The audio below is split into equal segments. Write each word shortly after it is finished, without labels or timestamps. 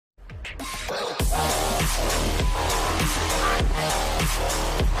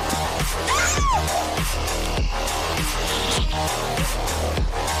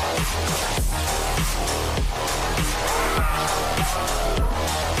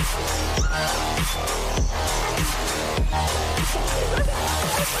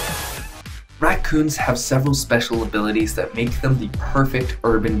Raccoons have several special abilities that make them the perfect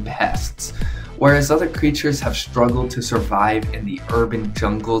urban pests. Whereas other creatures have struggled to survive in the urban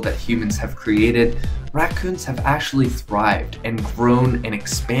jungle that humans have created, raccoons have actually thrived and grown and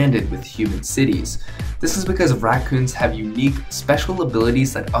expanded with human cities. This is because raccoons have unique, special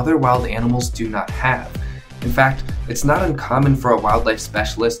abilities that other wild animals do not have. In fact, it's not uncommon for a wildlife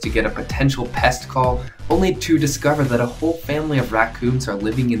specialist to get a potential pest call only to discover that a whole family of raccoons are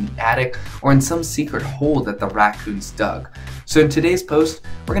living in the attic or in some secret hole that the raccoons dug. So in today's post,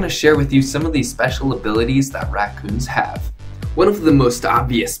 we're going to share with you some of these special abilities that raccoons have. One of the most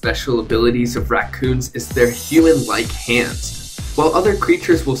obvious special abilities of raccoons is their human-like hands. While other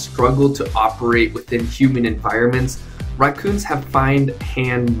creatures will struggle to operate within human environments, raccoons have fine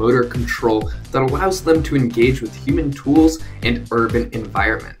hand motor control that allows them to engage with human tools and urban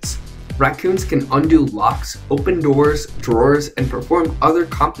environments. Raccoons can undo locks, open doors, drawers, and perform other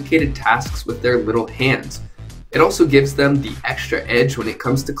complicated tasks with their little hands. It also gives them the extra edge when it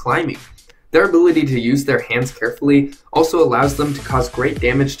comes to climbing. Their ability to use their hands carefully also allows them to cause great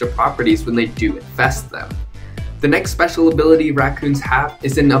damage to properties when they do infest them. The next special ability raccoons have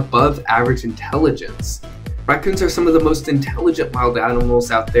is an above-average intelligence. Raccoons are some of the most intelligent wild animals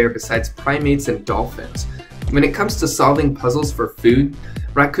out there besides primates and dolphins. When it comes to solving puzzles for food,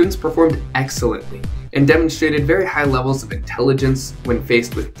 raccoons performed excellently and demonstrated very high levels of intelligence when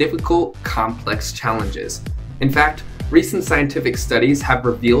faced with difficult, complex challenges. In fact, recent scientific studies have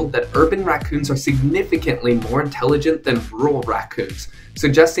revealed that urban raccoons are significantly more intelligent than rural raccoons,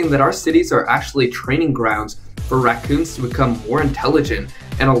 suggesting that our cities are actually training grounds for raccoons to become more intelligent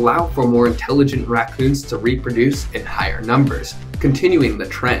and allow for more intelligent raccoons to reproduce in higher numbers, continuing the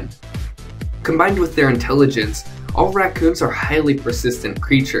trend. Combined with their intelligence, all raccoons are highly persistent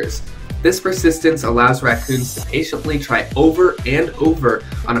creatures. This persistence allows raccoons to patiently try over and over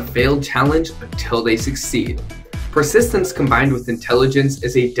on a failed challenge until they succeed. Persistence combined with intelligence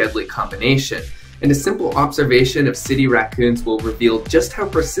is a deadly combination, and a simple observation of city raccoons will reveal just how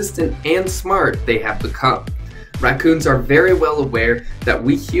persistent and smart they have become. Raccoons are very well aware that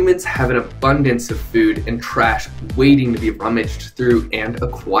we humans have an abundance of food and trash waiting to be rummaged through and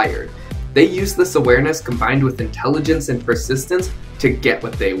acquired. They use this awareness combined with intelligence and persistence to get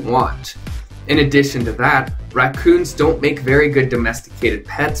what they want. In addition to that, raccoons don't make very good domesticated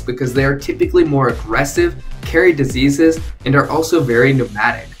pets because they are typically more aggressive, carry diseases, and are also very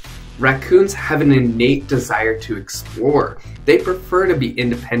nomadic. Raccoons have an innate desire to explore. They prefer to be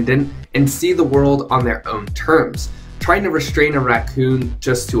independent and see the world on their own terms. Trying to restrain a raccoon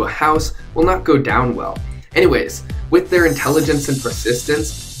just to a house will not go down well. Anyways, with their intelligence and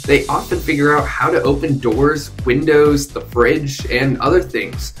persistence, they often figure out how to open doors, windows, the fridge, and other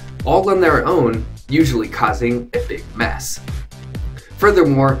things, all on their own, usually causing a big mess.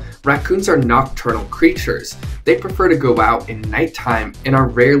 Furthermore, raccoons are nocturnal creatures. They prefer to go out in nighttime and are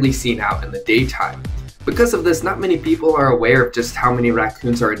rarely seen out in the daytime. Because of this, not many people are aware of just how many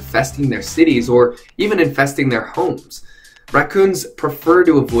raccoons are infesting their cities or even infesting their homes. Raccoons prefer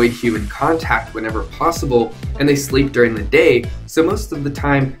to avoid human contact whenever possible, and they sleep during the day, so most of the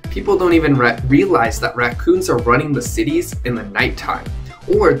time, people don't even realize that raccoons are running the cities in the nighttime.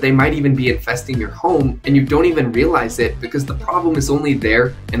 Or they might even be infesting your home and you don't even realize it because the problem is only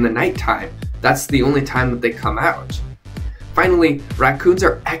there in the nighttime. That's the only time that they come out. Finally, raccoons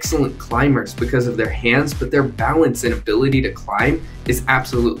are excellent climbers because of their hands, but their balance and ability to climb is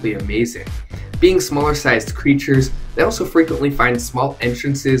absolutely amazing. Being smaller sized creatures, they also frequently find small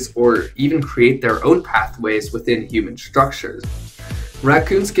entrances or even create their own pathways within human structures.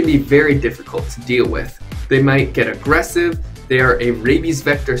 Raccoons can be very difficult to deal with. They might get aggressive. They are a rabies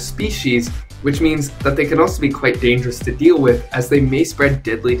vector species, which means that they can also be quite dangerous to deal with as they may spread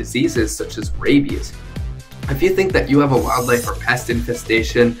deadly diseases such as rabies. If you think that you have a wildlife or pest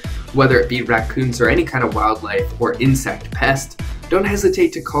infestation, whether it be raccoons or any kind of wildlife or insect pest, don't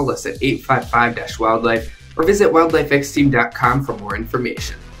hesitate to call us at 855-WILDLIFE or visit wildlifexteam.com for more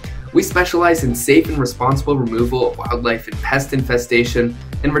information. We specialize in safe and responsible removal of wildlife and pest infestation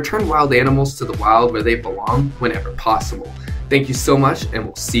and return wild animals to the wild where they belong whenever possible. Thank you so much, and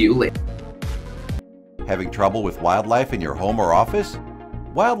we'll see you later. Having trouble with wildlife in your home or office?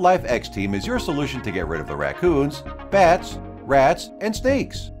 Wildlife X-Team is your solution to get rid of the raccoons, bats, rats, and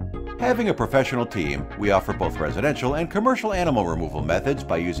snakes. Having a professional team, we offer both residential and commercial animal removal methods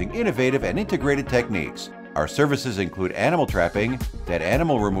by using innovative and integrated techniques. Our services include animal trapping, dead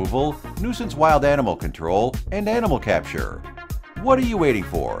animal removal, nuisance wild animal control, and animal capture. What are you waiting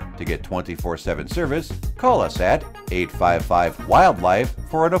for? To get 24/7 service, call us at 855-WILDLIFE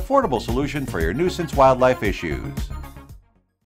for an affordable solution for your nuisance wildlife issues.